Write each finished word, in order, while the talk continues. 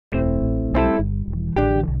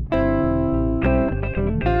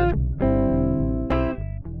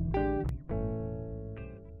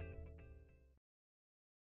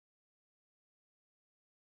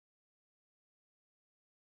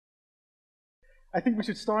I think we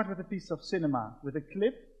should start with a piece of cinema, with a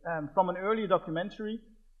clip from an earlier documentary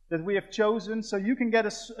that we have chosen, so you can get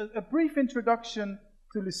a brief introduction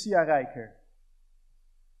to Lucia Rijker.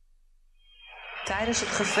 Tijdens het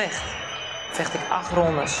gevecht vecht ik 8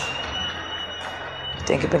 rondes. Ik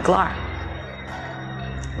denk, ik ben klaar.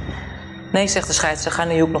 Nee, zegt de scheidsrechter, ga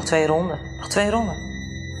naar je hoek nog 2 ronden. Nog 2 ronden.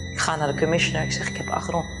 Ik ga naar de commissioner, ik zeg, ik heb 8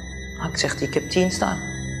 ronden. Ik zeg, ik heb 10 staan.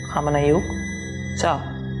 Ga maar naar je hoek.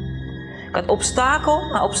 Zo. Ik had obstakel,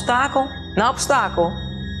 na obstakel, na obstakel.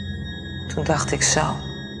 Toen dacht ik zo.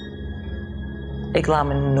 Ik laat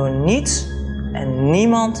me door niets en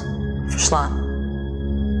niemand verslaan.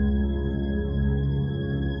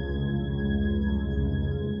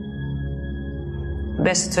 De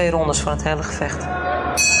beste 2 rondes van het hele gevecht.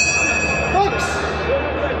 Box!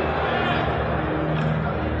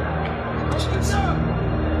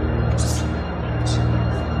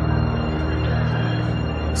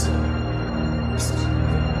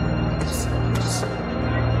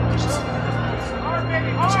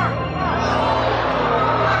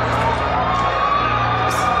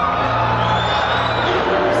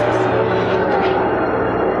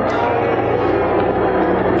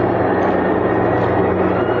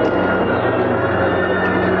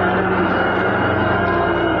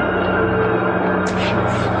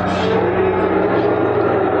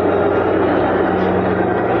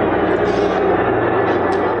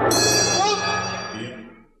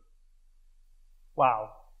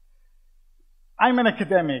 I'm an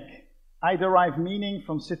academic. I derive meaning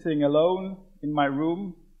from sitting alone in my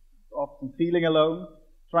room, often feeling alone,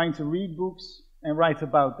 trying to read books and write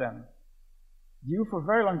about them. You for a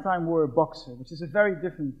very long time were a boxer, which is a very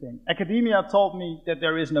different thing. Academia taught me that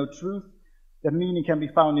there is no truth, that meaning can be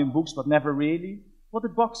found in books, but never really. What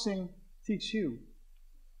did boxing teach you?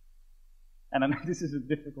 And I know this is a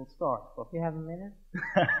difficult start. But you have a minute?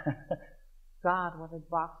 God, what did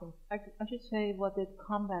boxing... I should say, what did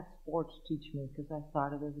combat sports teach me? Because I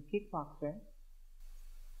started as a kickboxer.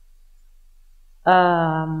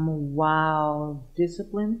 Wow,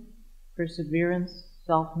 discipline, perseverance,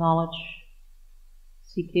 self-knowledge,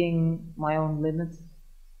 seeking my own limits,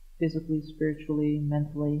 physically, spiritually,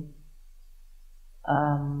 mentally.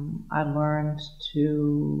 I learned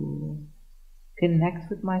to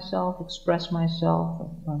connect with myself, express myself.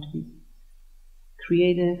 I learned to be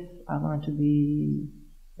creative. I learned to be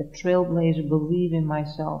a trailblazer, believe in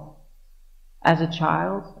myself. As a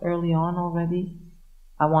child, early on already,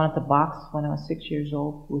 I wanted to box when I was 6 years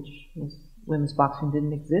old, which was, women's boxing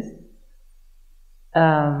didn't exist.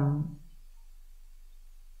 I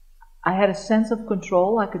had a sense of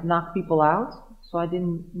control. I could knock people out, so I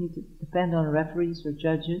didn't need to depend on referees or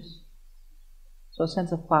judges. So a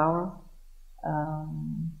sense of power.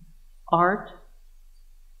 Art.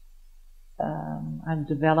 I've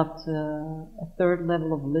developed a 3rd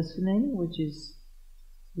level of listening, which is,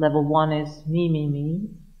 level 1 is me.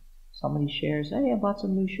 Somebody shares, hey, I bought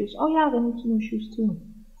some new shoes. Oh yeah, I need some new shoes too.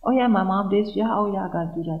 Oh yeah, my mom did. Yeah, oh yeah, I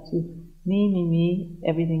gotta do that too. Me.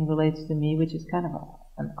 Everything relates to me, which is kind of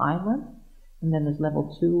an island. And then there's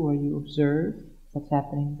level 2 where you observe what's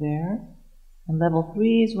happening there. And level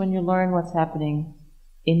 3 is when you learn what's happening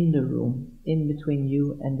in the room, in between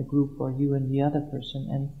you and the group or you and the other person.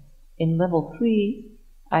 And in level 3,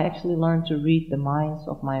 I actually learned to read the minds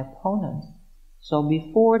of my opponent. So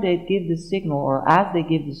before they give the signal, or as they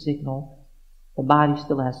give the signal, the body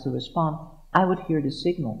still has to respond, I would hear the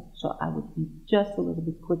signal. So I would be just a little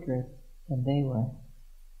bit quicker than they were.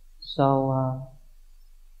 So,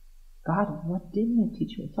 God, what didn't it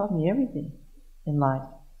teach me? It taught me everything in life.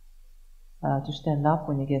 To stand up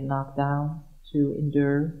when you get knocked down, to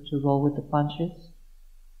endure, to roll with the punches,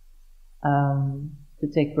 to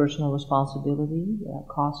take personal responsibility.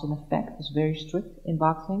 Cause and effect is very strict in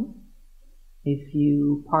boxing. If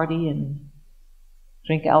you party and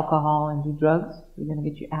drink alcohol and do drugs, you're going to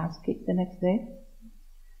get your ass kicked the next day.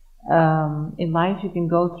 In life, you can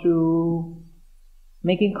go through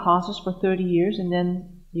making causes for 30 years and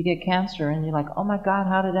then you get cancer and you're like, oh my God,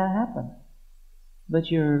 how did that happen? But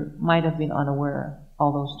you might have been unaware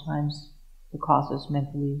all those times, the causes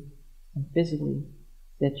mentally and physically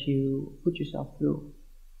that you put yourself through.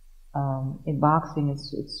 In boxing,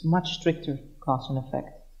 it's much stricter cause and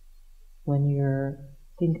effect. When you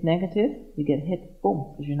think negative, you get hit,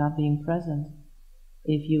 boom, because you're not being present.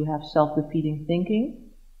 If you have self-defeating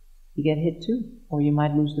thinking, you get hit too, or you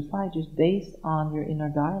might lose the fight just based on your inner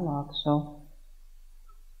dialogue. So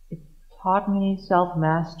it taught me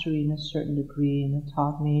self-mastery in a certain degree, and it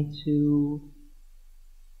taught me to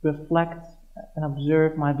reflect and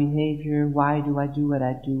observe my behavior. Why do I do what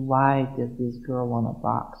I do? Why does this girl want to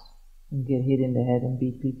box and get hit in the head and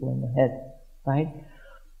beat people in the head? right?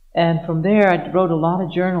 And from there, I wrote a lot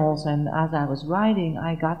of journals, and as I was writing,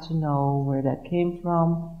 I got to know where that came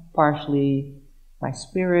from, partially my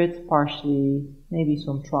spirit, partially maybe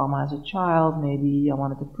some trauma as a child, maybe I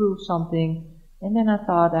wanted to prove something, and then I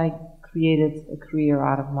thought I created a career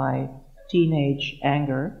out of my teenage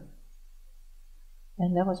anger,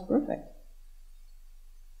 and that was perfect.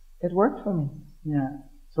 It worked for me. Yeah.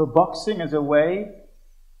 So boxing as a way,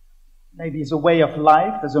 maybe as a way of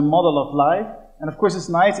life, as a model of life. And of course it's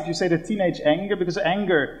nice if you say the teenage anger, because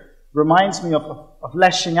anger reminds me of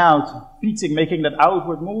lashing out, beating, making that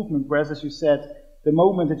outward movement, whereas as you said, the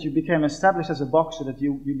moment that you became established as a boxer, that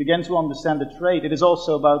you began to understand the trade, it is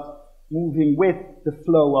also about moving with the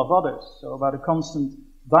flow of others. So about a constant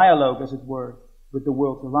dialogue, as it were, with the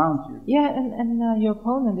world around you. Yeah, and your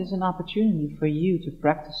opponent is an opportunity for you to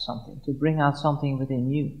practice something, to bring out something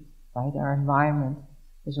within you, right? Our environment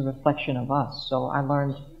is a reflection of us. So I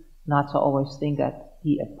learned not to always think at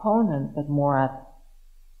the opponent, but more at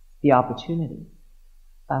the opportunity.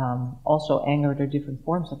 Also anger, there are different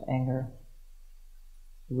forms of anger.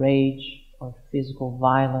 Rage or physical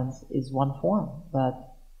violence is one form,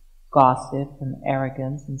 but gossip and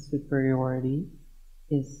arrogance and superiority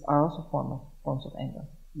are also forms of anger.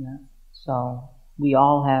 Yeah. So we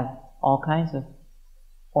all have all kinds of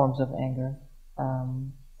forms of anger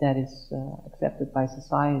that is accepted by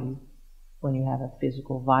society. When you have a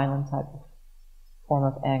physical, violent type of form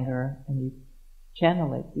of anger and you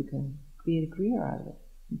channel it, you can create a career out of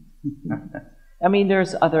it. I mean,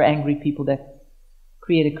 there's other angry people that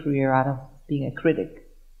create a career out of being a critic.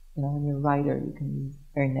 You know, when you're a writer, you can be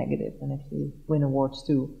very negative and actually win awards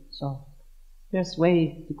too. So there's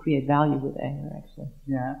ways to create value with anger, actually.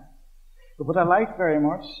 Yeah. But what I liked very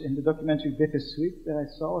much in the documentary Bittersweet that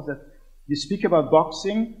I saw is that you speak about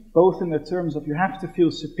boxing, both in the terms of you have to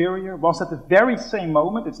feel superior, whilst at the very same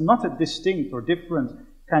moment, it's not a distinct or different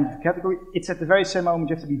kind of category, it's at the very same moment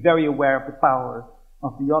you have to be very aware of the power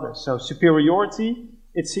of the other. So superiority,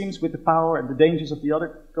 it seems, with the power and the dangers of the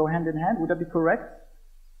other go hand in hand. Would that be correct?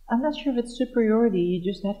 I'm not sure if it's superiority. You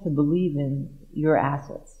just have to believe in your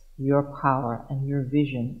assets, your power, and your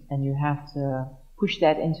vision, and you have to push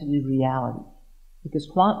that into the reality. Because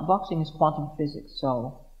boxing is quantum physics,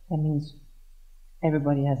 so that means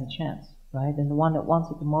everybody has a chance, right? And the one that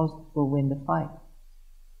wants it the most will win the fight.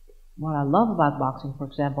 What I love about boxing, for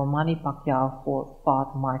example, Manny Pacquiao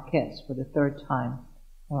fought Marquez for the third time.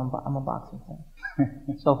 Well, I'm a boxing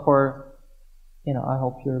fan. So I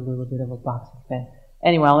hope you're a little bit of a boxing fan.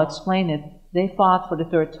 Anyway, I'll explain it. They fought for the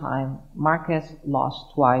third time. Marquez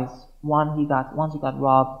lost twice. Once he got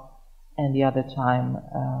robbed, and the other time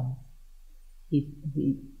he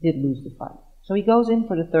did lose the fight. So he goes in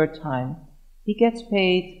for the third time. He gets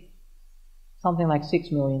paid something like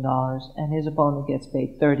 $6 million, and his opponent gets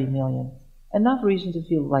paid $30 million. Enough reason to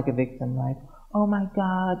feel like a victim, right? Oh my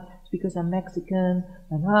God, it's because I'm Mexican,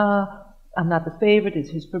 and I'm not the favorite,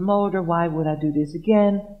 it's his promoter, why would I do this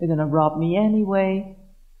again? They're gonna rob me anyway.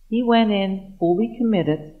 He went in fully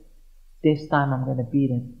committed. This time I'm gonna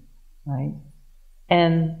beat him, right?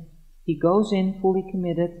 And he goes in fully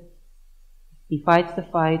committed. He fights the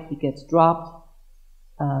fight, he gets dropped,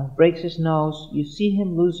 breaks his nose. You see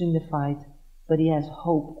him losing the fight, but he has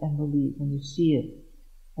hope and belief, and you see it.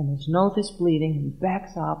 And his nose is bleeding, he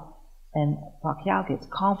backs up, and Pacquiao gets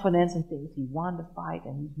confidence and thinks he won the fight,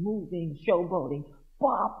 and he's moving, showboating,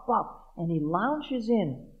 pop, pop, and he lounges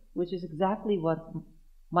in, which is exactly what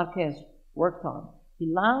Marquez worked on. He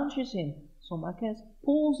lounges in, so Marquez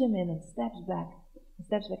pulls him in and steps back,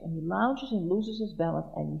 and he lounges and loses his balance,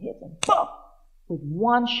 and he hits him, pop, with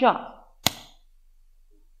one shot.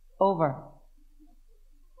 Over.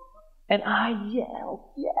 And I yelled,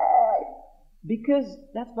 yay! Because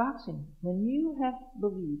that's boxing. When you have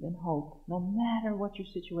belief and hope, no matter what your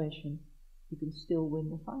situation, you can still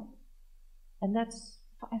win the fight. And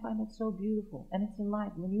I find that so beautiful. And it's in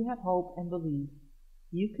life. When you have hope and belief,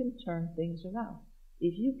 you can turn things around.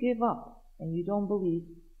 If you give up and you don't believe,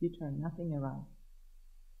 you turn nothing around.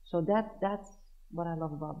 So that's what I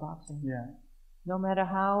love about boxing. Yeah. No matter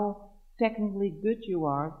how technically good you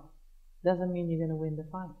are, doesn't mean you're going to win the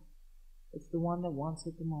fight. It's the one that wants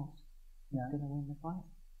it the most. Yeah. Going to win the fight.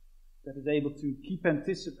 That is able to keep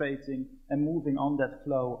anticipating and moving on that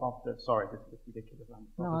flow of the. Sorry, this is ridiculous.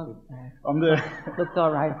 On the. Looks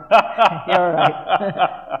all right. You're all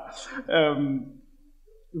right.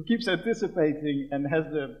 Who keeps anticipating and has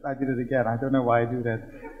the. I did it again. I don't know why I do that.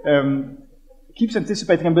 Keeps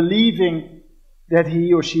anticipating and believing that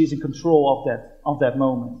he or she is in control of that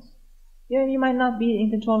moment. Yeah, you might not be in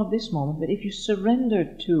control of this moment, but if you surrender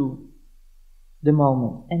to the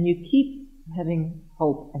moment and you keep having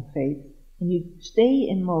hope and faith, and you stay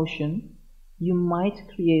in motion, you might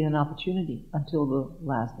create an opportunity until the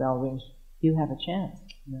last bell rings. You have a chance.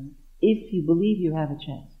 Yeah. If you believe you have a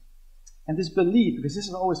chance. And this belief, because this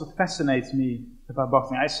is always what fascinates me about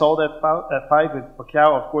boxing. I saw that fight with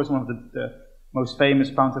Pacquiao, of course, one of the most famous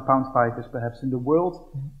pound-to-pound fighters perhaps in the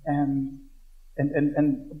world. And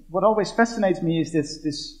what always fascinates me is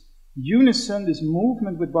this unison, this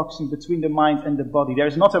movement with boxing between the mind and the body. There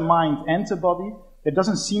is not a mind and a body. There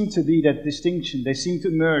doesn't seem to be that distinction. They seem to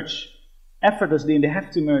merge effortlessly, and they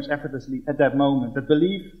have to merge effortlessly at that moment. That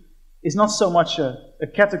belief is not so much a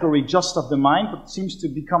category just of the mind, but seems to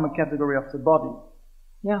become a category of the body.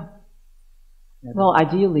 Yeah. Well,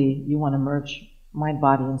 ideally, you want to merge mind,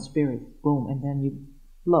 body, and spirit. Boom, and then you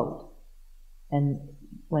float. And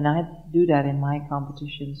when I do that in my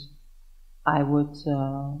competitions, I would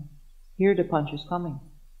hear the punches coming.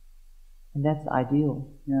 And that's ideal.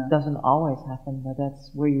 Yeah. Doesn't always happen, but that's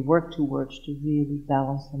where you work towards to really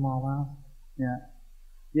balance them all out. Yeah.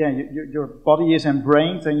 Yeah, your body is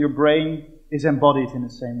embrained and your brain is embodied in the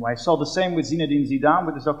same way. I saw the same with Zinedine Zidane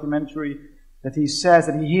with this documentary, that he says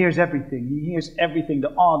that he hears everything. He hears everything,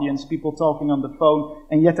 the audience, people talking on the phone,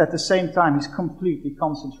 and yet at the same time he's completely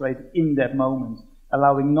concentrated in that moment,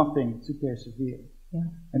 allowing nothing to persevere. Yeah.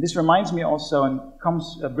 And this reminds me also, and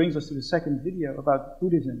brings us to the second video about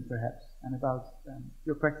Buddhism perhaps, and about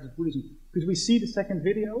your practice of Buddhism. Could we see the second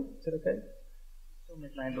video? Is that okay? Zo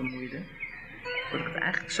met mij bemoeide, dat ik het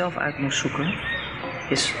eigenlijk zelf uit moest zoeken,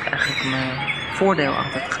 is eigenlijk mijn voordeel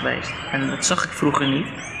altijd geweest. En dat zag ik vroeger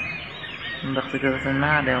niet. Dan dacht ik dat het een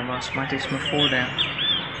nadeel was, maar het is mijn voordeel.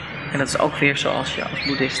 En dat is ook weer zoals je als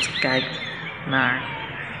boeddhist kijkt naar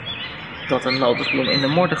dat een lotusbloem in de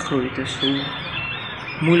modder groeit. Dus hoe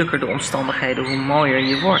moeilijker de omstandigheden, hoe mooier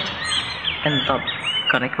je wordt. En dat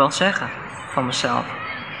kan ik wel zeggen van mezelf.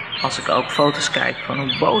 Als ik ook foto's kijk van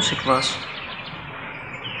hoe boos ik was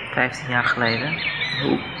 15 jaar geleden,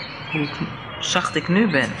 hoe zacht ik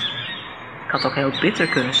nu ben. Ik had ook heel bitter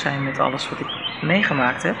kunnen zijn met alles wat ik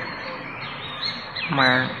meegemaakt heb.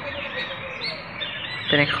 Maar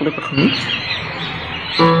ben ik gelukkig niet.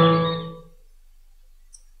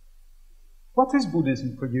 What is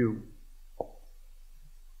Buddhism for you?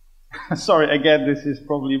 Sorry, again, this is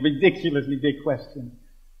probably a ridiculously big question.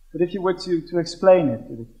 But if you were to explain it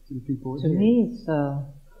to the people to here. me, it's a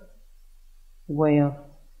way of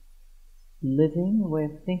living, a way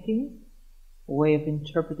of thinking, a way of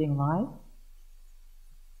interpreting life.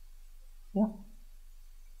 Yeah.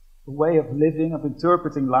 A way of living, of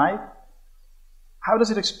interpreting life. How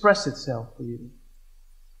does it express itself for you?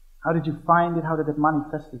 How did you find it? How did it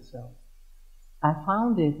manifest itself? I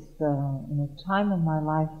found it in a time in my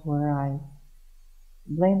life where I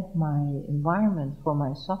blamed my environment for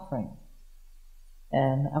my suffering.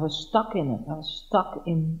 And I was stuck in it. I was stuck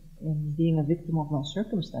in being a victim of my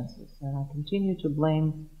circumstances. And I continued to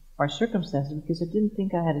blame my circumstances because I didn't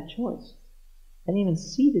think I had a choice. I didn't even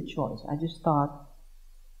see the choice. I just thought,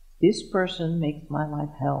 this person makes my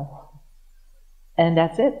life hell. And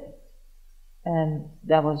that's it. And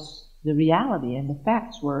that was the reality. And the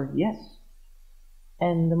facts were, yes.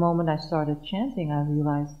 And the moment I started chanting, I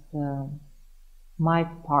realized my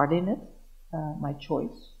part in it, my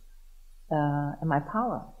choice, and my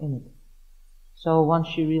power in it. So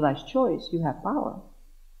once you realize choice, you have power.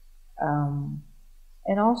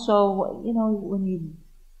 And also, you know,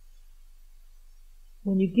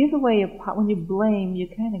 when you give away your power, when you blame, you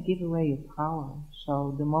kind of give away your power.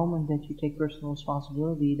 So the moment that you take personal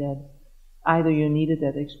responsibility, that either you needed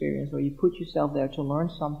that experience or you put yourself there to learn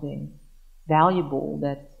something valuable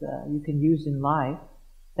that you can use in life,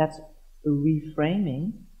 that's a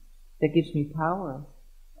reframing that gives me power.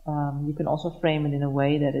 You can also frame it in a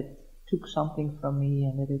way that it took something from me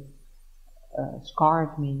and that it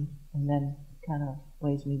scarred me and then kind of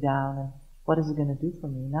weighs me down, and what is it going to do for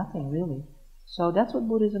me? Nothing really. So that's what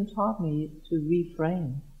Buddhism taught me, to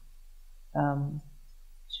reframe,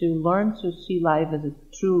 to learn to see life as it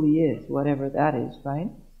truly is, whatever that is, right?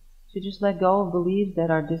 To just let go of beliefs that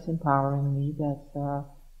are disempowering me, that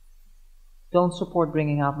don't support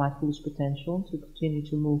bringing out my fullest potential, to continue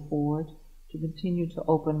to move forward, to continue to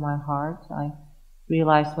open my heart. I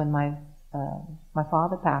realized when my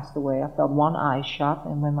father passed away, I felt one eye shut,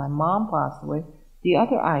 and when my mom passed away, the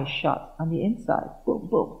other eye shut on the inside, boom,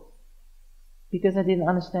 boom, because I didn't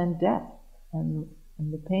understand death and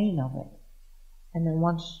the pain of it. And then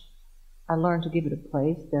once I learned to give it a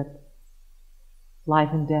place, that life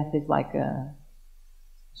and death is like a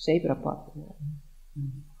zebrapad,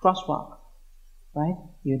 crosswalk, right?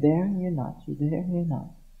 You're there and you're not. You're there and you're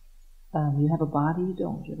not. You have a body, you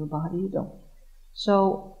don't. You have a body, you don't.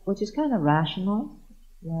 So, which is kind of rational,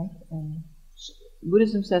 right? And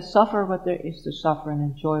Buddhism says suffer what there is to suffer and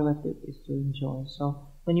enjoy what there is to enjoy. So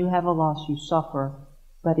when you have a loss, you suffer,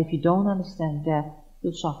 but if you don't understand death,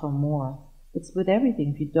 you'll suffer more. It's with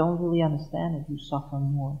everything. If you don't really understand it, you suffer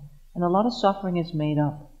more. And a lot of suffering is made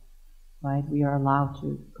up, right? We are allowed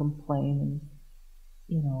to complain and,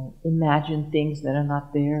 imagine things that are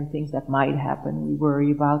not there, things that might happen, we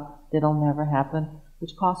worry about that'll never happen,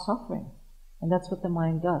 which cause suffering. And that's what the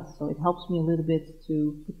mind does. So it helps me a little bit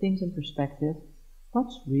to put things in perspective.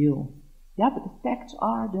 What's real? Yeah, but the facts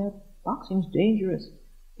are that boxing's dangerous.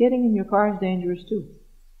 Getting in your car is dangerous too.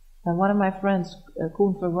 And one of my friends,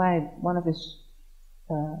 Koen Verwij, one of his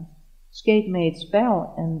skate mates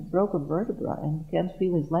fell and broke a vertebra and can't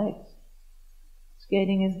feel his legs.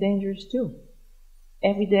 Skating is dangerous too.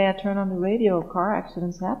 Every day I turn on the radio, car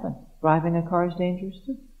accidents happen. Driving a car is dangerous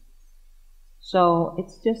too. So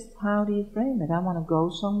it's just, how do you frame it? I want to go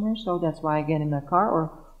somewhere, so that's why I get in my car,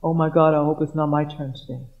 or, oh my God, I hope it's not my turn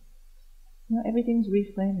today. Everything's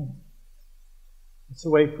reframing. It's a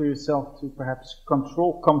way for yourself to perhaps come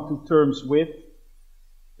to terms with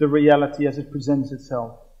the reality as it presents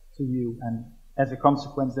itself to you, and as a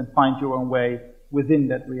consequence then find your own way within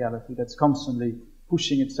that reality that's constantly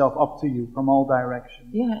pushing itself up to you from all directions.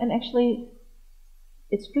 Yeah, and actually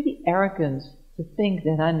it's pretty arrogant to think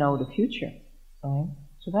that I know the future, right?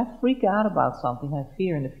 So if I freak out about something, I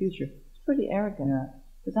fear in the future, it's pretty arrogant,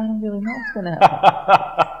 because I don't really know what's going to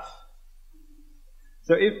happen.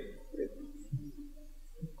 So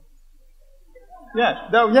yes,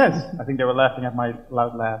 I think they were laughing at my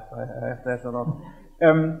loud laugh. I have that a lot.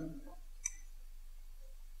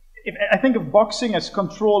 I think of boxing as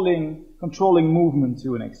controlling movement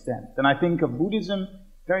to an extent, and I think of Buddhism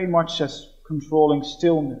very much as controlling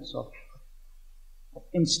stillness, of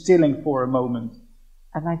instilling for a moment.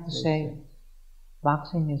 I'd like to say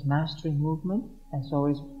boxing is mastering movement, and so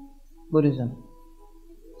is Buddhism.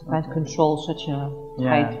 Trying to control such a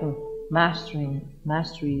title. Mastery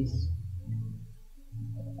is...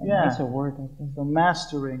 It's a word, I think. So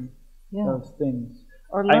mastering those things.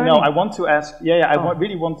 Or learning. I know, I want to ask, I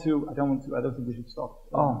really want to, I don't think we should stop.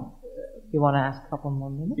 You want to ask a couple more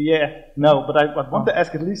minutes? But I want to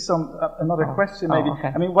ask at least another question maybe. Okay.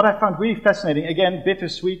 I mean, what I found really fascinating, again,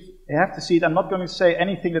 Bittersweet, you have to see it. I'm not going to say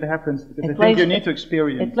anything that happens, because I think you need to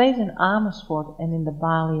experience. It plays in Amersfoort and in the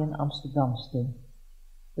Bali and Amsterdam still.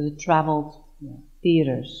 But it traveled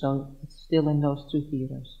theaters, so it's still in those two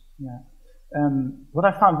theaters. Yeah. What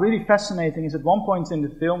I found really fascinating is at one point in the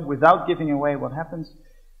film, without giving away what happens,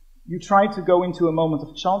 you try to go into a moment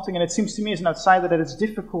of chanting, and it seems to me as an outsider that it's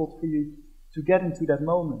difficult for you to get into that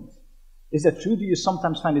moment. Is that true? Do you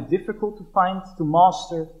sometimes find it difficult to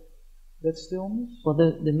master that stillness? Well,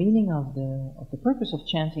 the meaning of the purpose of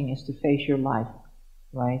chanting is to face your life,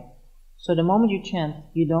 right? So the moment you chant,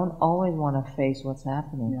 you don't always want to face what's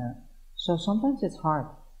happening. Yeah. So sometimes it's hard.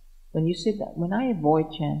 When I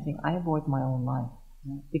avoid chanting, I avoid my own life,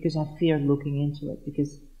 because I fear looking into it.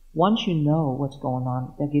 Because once you know what's going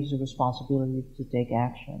on, that gives you responsibility to take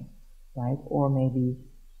action, right? Or maybe,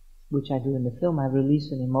 which I do in the film, I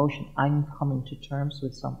release an emotion. I'm coming to terms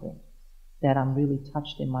with something that I'm really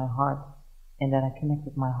touched in my heart, and that I connect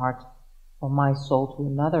with my heart or my soul to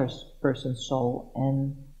another person's soul,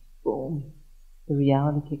 and boom, the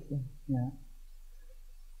reality kicks in. Yeah.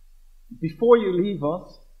 Before you leave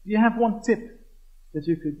us, do you have one tip that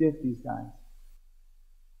you could give these guys?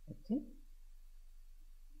 A tip?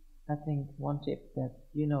 I think one tip, that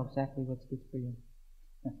you know exactly what's good for you.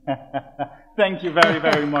 Thank you very,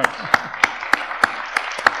 very much.